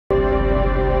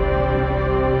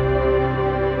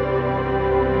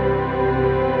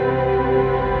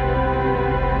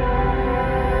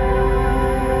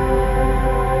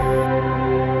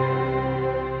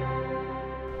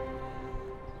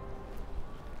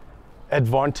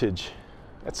Advantage.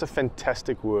 That's a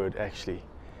fantastic word, actually.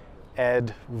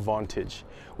 Add vantage.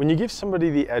 When you give somebody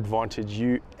the advantage,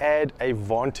 you add a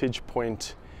vantage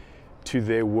point to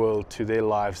their world, to their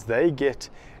lives. They get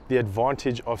the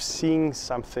advantage of seeing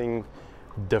something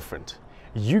different.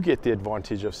 You get the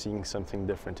advantage of seeing something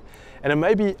different. And it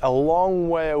may be a long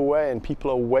way away and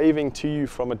people are waving to you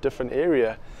from a different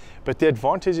area, but the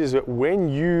advantage is that when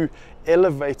you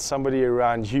elevate somebody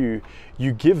around you,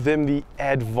 you give them the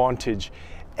advantage.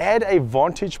 Add a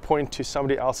vantage point to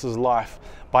somebody else's life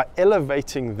by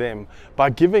elevating them, by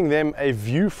giving them a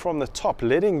view from the top,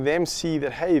 letting them see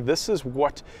that, hey, this is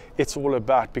what it's all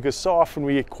about. Because so often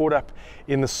we get caught up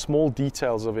in the small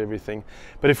details of everything.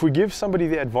 But if we give somebody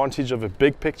the advantage of a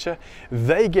big picture,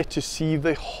 they get to see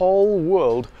the whole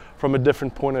world from a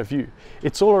different point of view.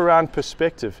 It's all around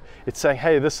perspective. It's saying,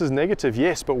 hey, this is negative,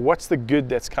 yes, but what's the good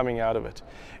that's coming out of it?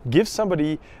 Give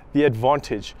somebody the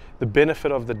advantage, the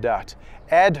benefit of the doubt.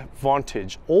 Add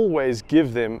vantage. Always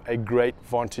give them a great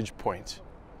vantage point.